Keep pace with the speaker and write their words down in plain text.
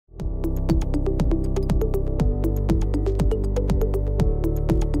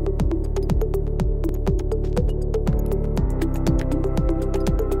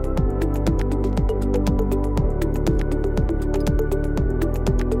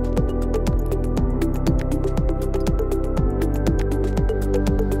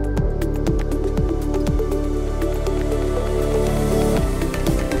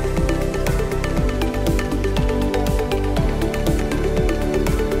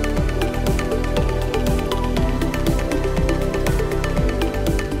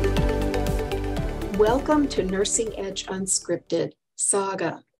Welcome to Nursing Edge Unscripted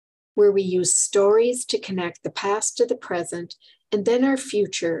Saga, where we use stories to connect the past to the present and then our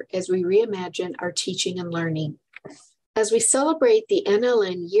future as we reimagine our teaching and learning. As we celebrate the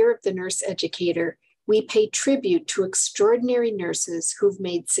NLN Year of the Nurse Educator, we pay tribute to extraordinary nurses who've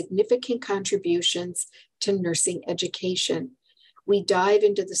made significant contributions to nursing education. We dive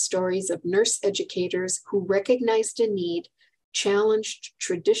into the stories of nurse educators who recognized a need, challenged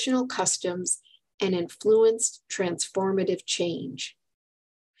traditional customs, and influenced transformative change.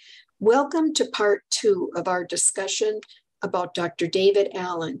 Welcome to part 2 of our discussion about Dr. David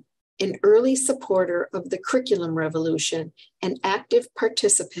Allen, an early supporter of the curriculum revolution and active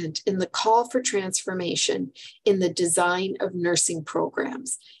participant in the call for transformation in the design of nursing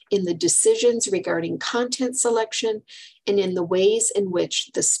programs, in the decisions regarding content selection, and in the ways in which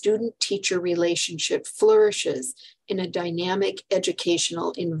the student-teacher relationship flourishes in a dynamic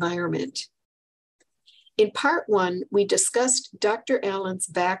educational environment. In part 1, we discussed Dr. Allen's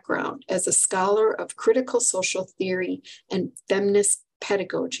background as a scholar of critical social theory and feminist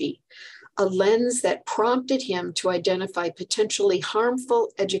pedagogy, a lens that prompted him to identify potentially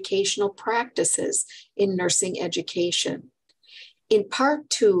harmful educational practices in nursing education. In part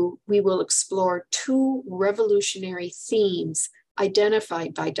 2, we will explore 2 revolutionary themes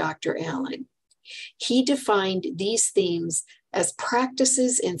identified by Dr. Allen. He defined these themes as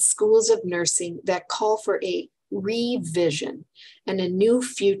practices in schools of nursing that call for a revision and a new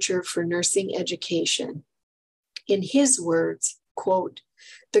future for nursing education. In his words, quote,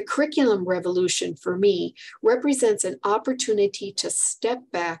 "The curriculum revolution for me represents an opportunity to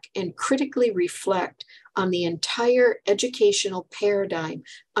step back and critically reflect on the entire educational paradigm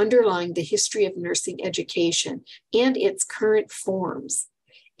underlying the history of nursing education and its current forms.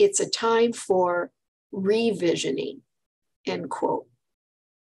 It's a time for revisioning," end quote.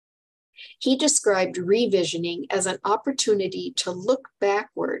 He described revisioning as an opportunity to look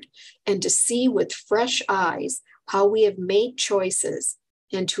backward and to see with fresh eyes how we have made choices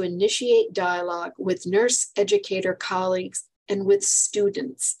and to initiate dialogue with nurse educator colleagues and with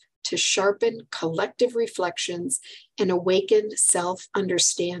students to sharpen collective reflections and awaken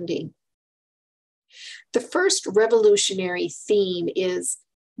self-understanding. The first revolutionary theme is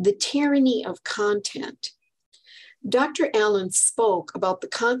the tyranny of content. Dr. Allen spoke about the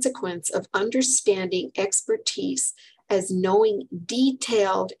consequence of understanding expertise as knowing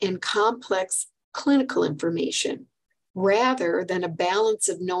detailed and complex clinical information, rather than a balance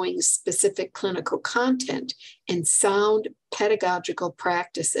of knowing specific clinical content and sound pedagogical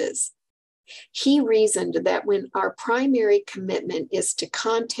practices. He reasoned that when our primary commitment is to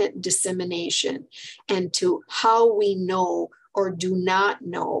content dissemination and to how we know or do not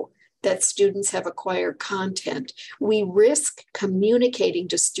know that students have acquired content, we risk communicating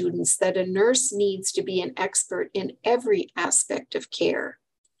to students that a nurse needs to be an expert in every aspect of care.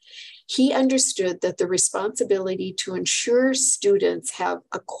 He understood that the responsibility to ensure students have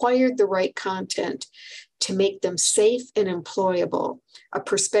acquired the right content to make them safe and employable, a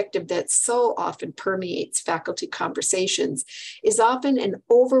perspective that so often permeates faculty conversations, is often an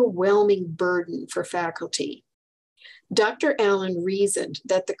overwhelming burden for faculty. Dr. Allen reasoned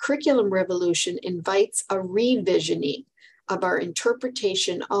that the curriculum revolution invites a revisioning of our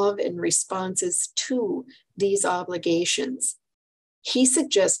interpretation of and responses to these obligations. He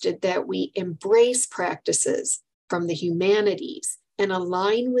suggested that we embrace practices from the humanities and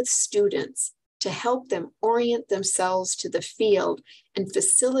align with students to help them orient themselves to the field and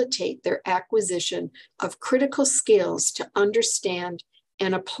facilitate their acquisition of critical skills to understand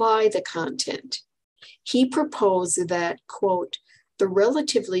and apply the content. He proposed that, quote, "The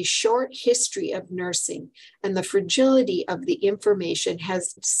relatively short history of nursing and the fragility of the information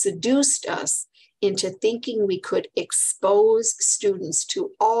has seduced us into thinking we could expose students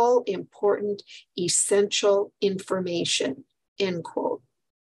to all important, essential information," end quote.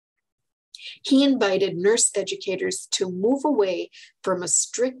 He invited nurse educators to move away from a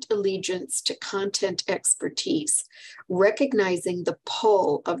strict allegiance to content expertise, recognizing the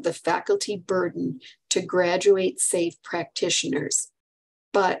pull of the faculty burden to graduate safe practitioners.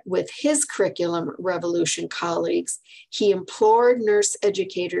 But with his curriculum revolution colleagues, he implored nurse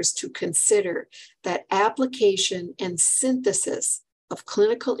educators to consider that application and synthesis of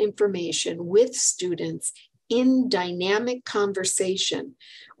clinical information with students in dynamic conversation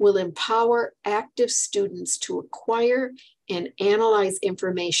will empower active students to acquire and analyze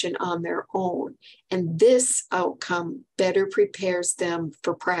information on their own, and this outcome better prepares them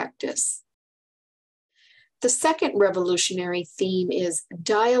for practice. The second revolutionary theme is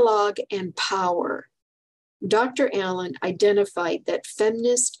dialogue and power. Dr. Allen identified that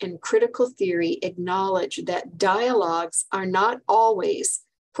feminist and critical theory acknowledge that dialogues are not always,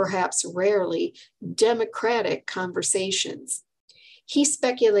 perhaps rarely, democratic conversations. He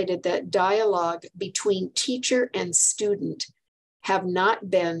speculated that dialogue between teacher and student have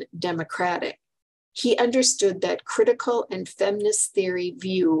not been democratic. He understood that critical and feminist theory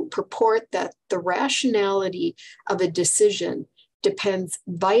view purport that the rationality of a decision depends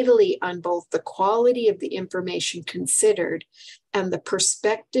vitally on both the quality of the information considered and the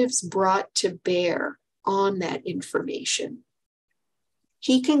perspectives brought to bear on that information.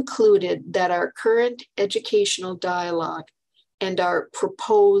 He concluded that our current educational dialogue and our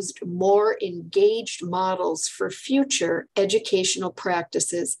proposed more engaged models for future educational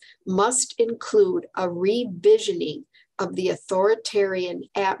practices must include a revisioning of the authoritarian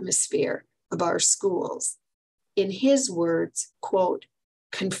atmosphere of our schools. In his words, quote,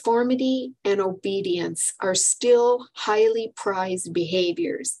 "Conformity and obedience are still highly prized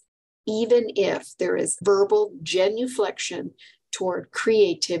behaviors, even if there is verbal genuflection toward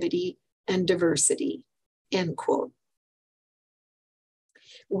creativity and diversity," end quote.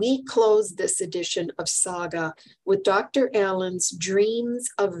 We close this edition of Saga with Dr. Allen's dreams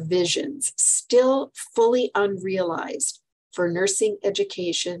of visions still fully unrealized for nursing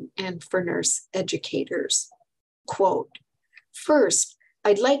education and for nurse educators. Quote, "First,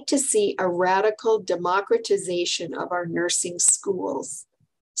 I'd like to see a radical democratization of our nursing schools.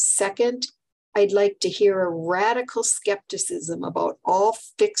 Second, I'd like to hear a radical skepticism about all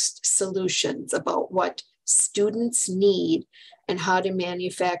fixed solutions about what students need and how to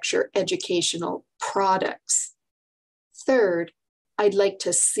manufacture educational products. Third, I'd like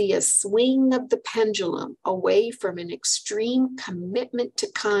to see a swing of the pendulum away from an extreme commitment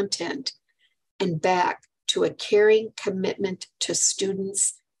to content and back to a caring commitment to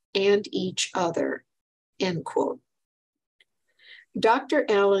students and each other," end quote. Dr.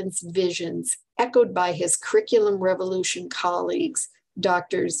 Allen's visions, echoed by his curriculum revolution colleagues,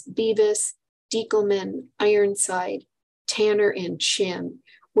 Drs. Beavis, Diekelman, Ironside, Tanner, and Chin,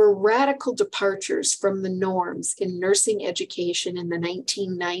 were radical departures from the norms in nursing education in the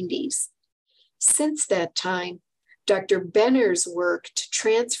 1990s. Since that time, Dr. Benner's work to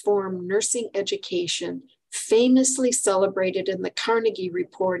transform nursing education, famously celebrated in the Carnegie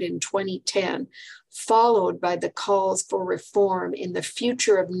Report in 2010, followed by the calls for reform in the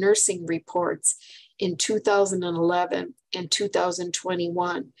Future of Nursing reports in 2011 and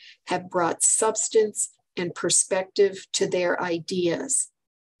 2021, have brought substance and perspective to their ideas.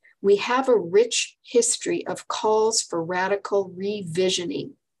 We have a rich history of calls for radical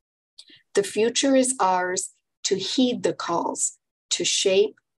revisioning. The future is ours to heed the calls, to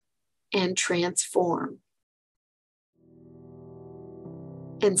shape and transform.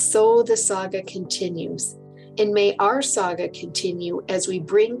 And so the saga continues. And may our saga continue as we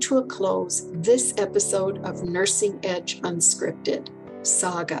bring to a close this episode of Nursing Edge Unscripted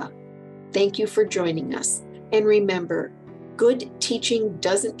Saga. Thank you for joining us. And remember, good teaching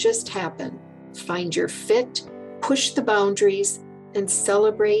doesn't just happen. Find your fit, push the boundaries, and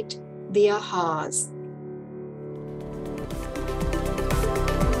celebrate the ahas.